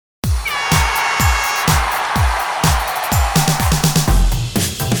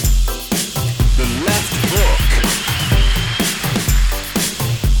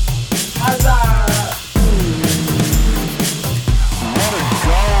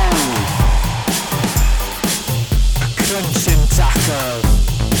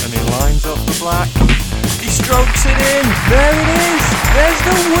win! There it is! There's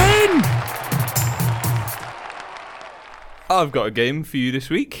the win! I've got a game for you this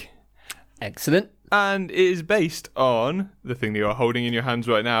week, Excellent. and it is based on the thing that you're holding in your hands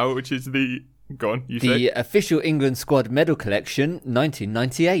right now, which is the... Go on, you say. The official England squad medal collection,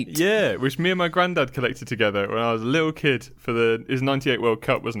 1998. Yeah, which me and my granddad collected together when I was a little kid for his 98 World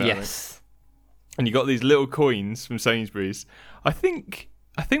Cup, wasn't it? Yes. And you got these little coins from Sainsbury's. I think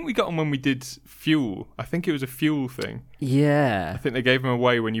we got them when we did fuel. I think it was a fuel thing. Yeah. I think they gave them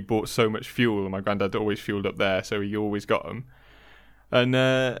away when you bought so much fuel, and my granddad always fueled up there, so he always got them. And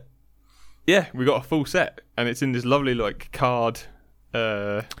yeah, we got a full set, and it's in this lovely like booklet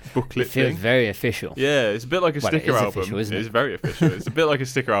It feels thing. very official. Yeah, it's a bit like a Well, sticker it is album. official, isn't it? It's very official. It's a bit like a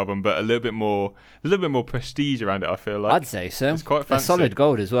sticker album, but a little bit more prestige around it. I feel like I'd say so. It's quite They're fancy. solid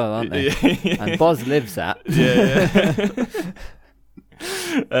gold as well, aren't they? Yeah. And Boz lives that. Yeah.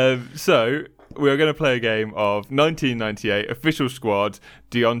 So we are going to play a game of 1998 official squad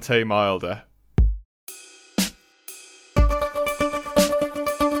Deontay Wilder.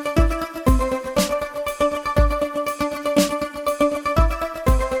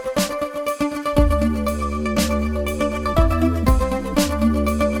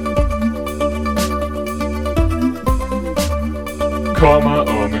 Call my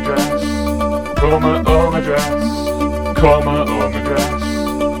home address. Call my home address. Call my home address.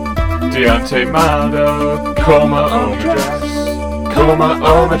 Deontay Wilder. Call my home address. Call my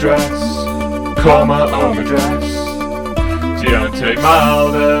home address. Call my home address. Deontay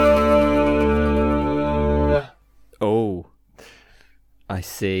Wilder. Oh. I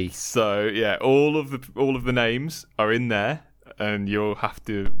see. So yeah, all of the names are in there, and you'll have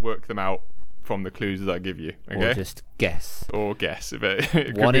to work them out from the clues that I give you. Okay. Or just guess. Or guess. If it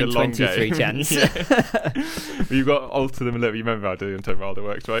could 1 be a in long 23 game. chance. You've got to alter them a little. You remember how Deontay Wilder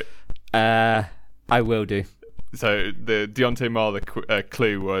works, right? I will do. So the Deontay Wilder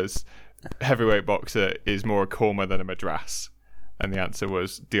clue was heavyweight boxer is more a Korma than a Madras, and the answer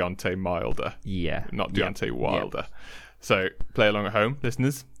was Deontay Wilder, Yeah. not Yep. Deontay Wilder. So play along at home,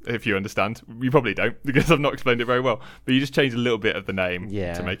 listeners, if you understand. You probably don't, because I've not explained it very well. But you just change a little bit of the name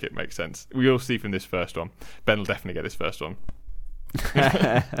to make it make sense. We'll see from this first one. Ben will definitely get this first one.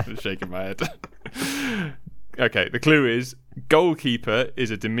 I'm shaking my head. Okay, the clue is goalkeeper is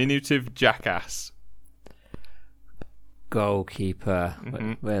a diminutive jackass. Goalkeeper.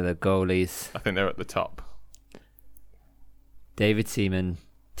 Mhm. Where are the goalies? I think they're at the top. David Seaman,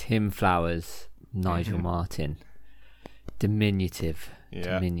 Tim Flowers, Nigel Martin. Diminutive.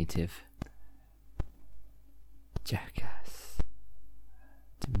 Yeah. Diminutive. Jackass.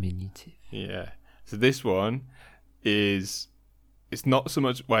 Diminutive. Yeah. So this one is, it's not so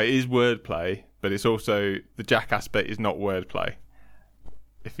much, well, it is wordplay, but it's also, the jackass bit is not wordplay.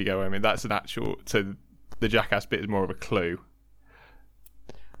 If you go, I mean, that's an actual, so the jackass bit is more of a clue.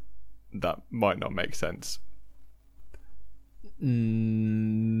 That might not make sense.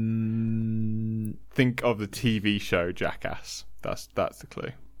 Think of the TV show Jackass. That's the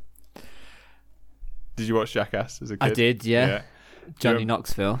clue. Did you watch Jackass as a kid? I did, yeah. Johnny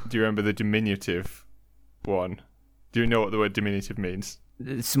Knoxville. Do you remember the diminutive one? Do you know what the word diminutive means?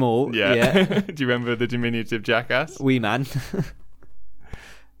 Small. Yeah. Yeah. Do you remember the diminutive jackass? Wee man.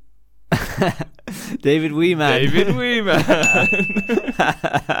 David Weeman. David Weeman.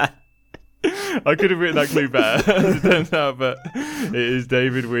 I could have written that clue better, as it turns out, but it is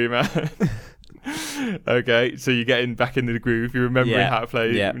David Weeman. Okay, so you're getting back into the groove. You're remembering how to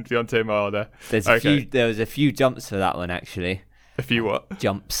play Deontay Wilder. There was a few jumps for that one, actually. A few what?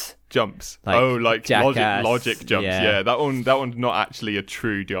 Jumps. Like Jackass, logic jumps. yeah. That one's not actually a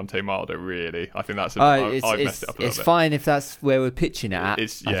true Deontay Wilder, really. I think that's I've messed it up a little It's bit. fine if that's where we're pitching it at. I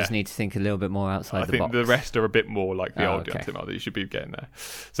It's- just need to think a little bit more outside the box. I think the rest are a bit more like the old okay. Deontay Wilder. You should be getting there.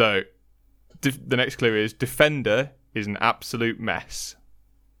 So the next clue is defender is an absolute mess.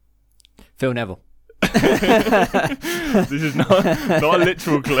 Phil Neville. This is not a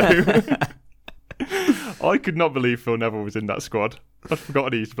literal clue. I could not believe Phil Neville was in that squad. I'd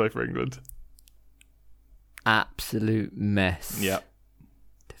forgotten he used to play for England. Absolute mess. Yeah.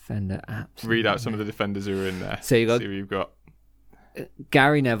 Defender, absolute Read out some of the defenders who are in there. So you got See who you've got.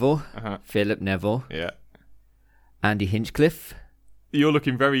 Gary Neville, Uh-huh. Philip Neville, Yeah. Andy Hinchcliffe. You're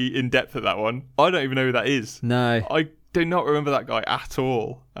looking very in-depth at that one. I don't even know who that is. No. I do not remember that guy at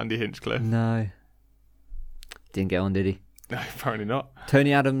all, Andy Hinchcliffe. No. Didn't get on, did he? No, apparently not.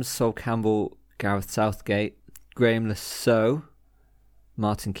 Tony Adams, Sol Campbell, Gareth Southgate, Graham Lasso,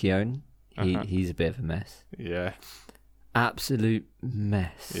 Martin Keown. He's a bit of a mess. Yeah. Absolute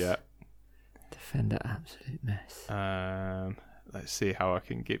mess. Yeah. Defender, absolute mess. Let's see how I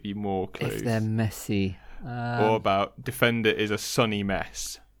can give you more clues. If they're messy, Or about defender is a sunny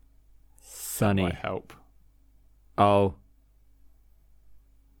mess. Sunny. That might help. Oh.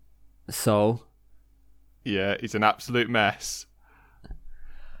 So. Yeah, he's an absolute mess.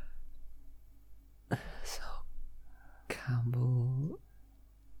 So. Campbell.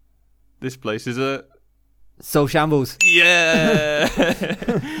 This place is a... Sol Shambles. Yeah!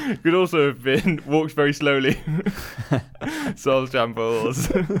 Could also have been walks very slowly. Sol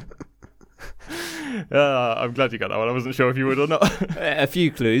Shambles. I'm glad you got that one. I wasn't sure if you would or not. A few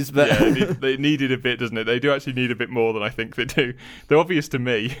clues, but... Yeah, they needed a bit, doesn't it? They do actually need a bit more than I think they do. They're obvious to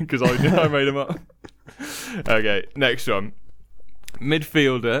me, because I made them up. Okay, next one.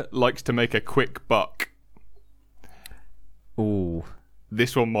 Midfielder likes to make a quick buck. Ooh.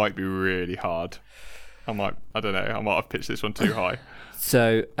 This one might be really hard. I don't know. I might have pitched this one too high.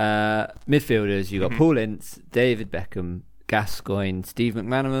 So, midfielders, you got Paul Ince, David Beckham, Gascoigne, Steve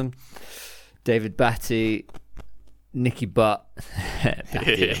McManaman, David Batty, Nicky Butt.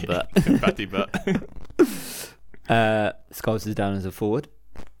 Batty and Butt. Batty Butt. Scholes is down as a forward.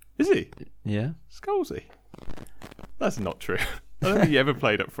 Is he? Yeah. Scholesy? That's not true. I don't think he ever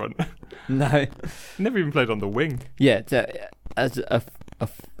played up front. No. Never even played on the wing. Yeah, as a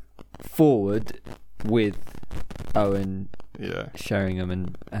forward with Owen, Sheringham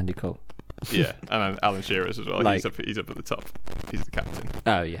and Andy Cole. Yeah, and Alan Shearer's as well. Like, he's up at the top. He's the captain.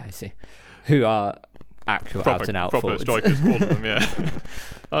 Oh, yeah, I see. Who are actual out-and-out forwards. Strikers, all of them, yeah.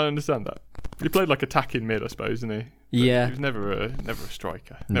 I understand that. He played like attacking mid, I suppose, didn't he? But yeah. He was never a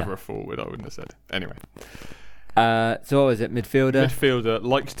striker. Never a forward, I wouldn't have said. Anyway. So what was it? Midfielder? Midfielder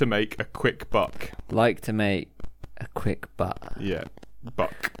likes to make a quick buck. Like to make a quick buck. Yeah.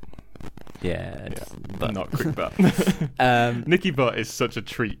 Buck. Yeah. But not quick butt. Nicky Butt is such a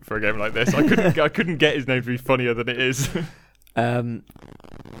treat for a game like this. I couldn't get his name to be funnier than it is. A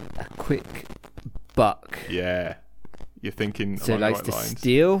quick buck. Yeah. You're thinking so along likes the right to lines.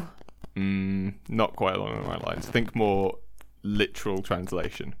 steal? Not quite along the right lines. Think more literal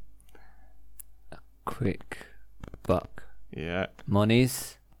translation. A quick buck. Yeah.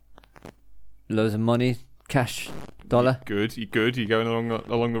 Monies. Loads of money. Cash. Dollar. Good. You're good. You're going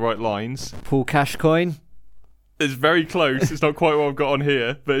along the right lines. Paul Cashcoin. It's very close. It's not quite what I've got on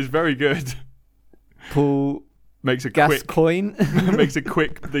here, but it's very good. Pull makes a gas quick coin. Makes a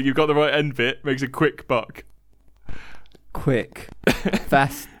quick. You've got the right end bit. Makes a quick buck. Quick,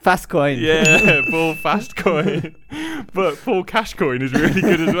 fast coin. Yeah, Paul fast coin. But Paul cash coin is really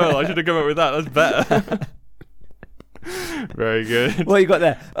good as well. I should have come up with that. That's better. Very good. What you got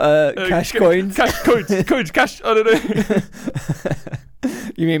there? Cash coins. Cash coins. Cash. I don't know.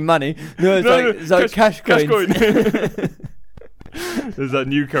 You mean money? No, it's like cash coins. Cash coin. There's that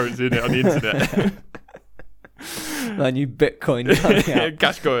new currency in it on the internet. My new Bitcoin.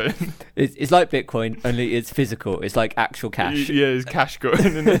 Cash coin. It's like Bitcoin, only it's physical. It's like actual cash. Yeah, it's cash coin.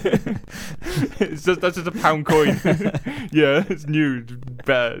 That's just a pound coin. Yeah, it's new.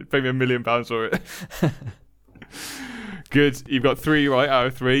 Better. Pay me £1 million for it. Good. You've got 3 right out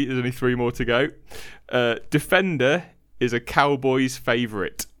of 3. There's only 3 more to go. Defender is a Cowboys'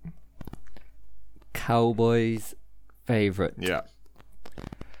 favourite. Cowboys' favourite. Yeah.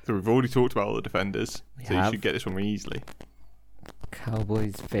 So we've already talked about all the defenders. You should get this one really easily.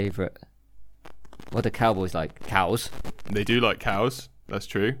 Cowboys' favourite. What do Cowboys like? Cows. They do like cows. That's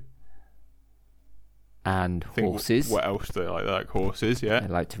true. And horses. What else do they like? They like horses, yeah. They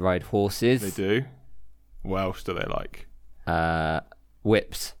like to ride horses. They do. What else do they like?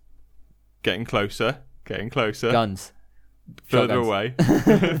 Whips. Getting closer. Guns. Further away.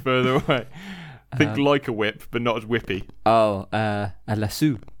 Further away. Think like a whip, but not as whippy. Oh, a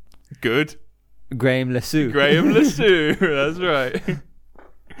lasso. Good. Graham Lasso. Graham Lasso. That's right.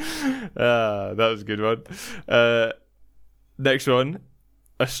 That was a good one. Next one.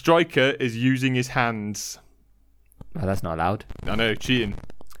 A striker is using his hands. Oh, that's not allowed. I know, cheating.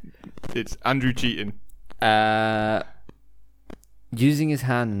 It's Andrew cheating. Using his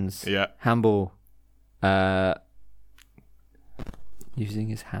hands. Yeah. Handball. Using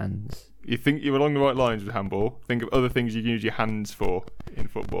his hands. You think you're along the right lines with handball. Think of other things you can use your hands for in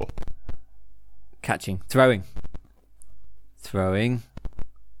football. Catching. Throwing.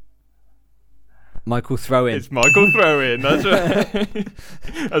 Michael Throwin. It's Michael Throwin. That's right.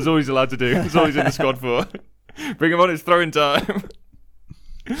 That's all he's allowed to do. That's all he's in the squad for. Bring him on, it's throwing time.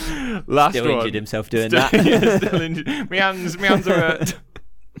 Last still one. Injured himself doing that. Yeah, still injured. My hands are hurt.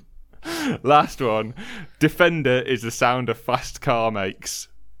 Last one. Defender is the sound a fast car makes.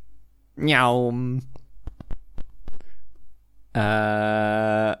 Meow. I'm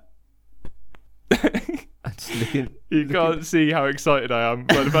just looking. You can't see how excited I am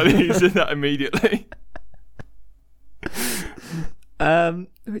by the fact that you said that immediately.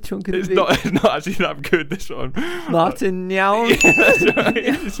 Which one could It's it be? not actually that good, this one. Martin Nyaun. That's right.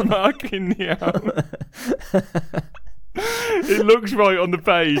 It's Martin Nyaun. It looks right on the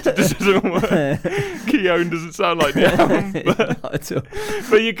page. It just doesn't work. Keown doesn't sound like Nyaun.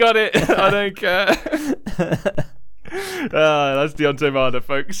 But you got it. I don't care. That's Deontay Wilder,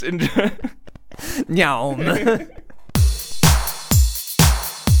 folks. Enjoy. Nyaun.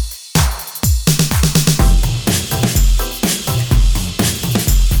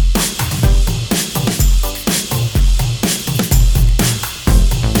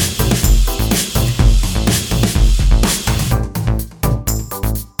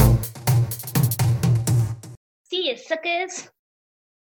 See you, suckers.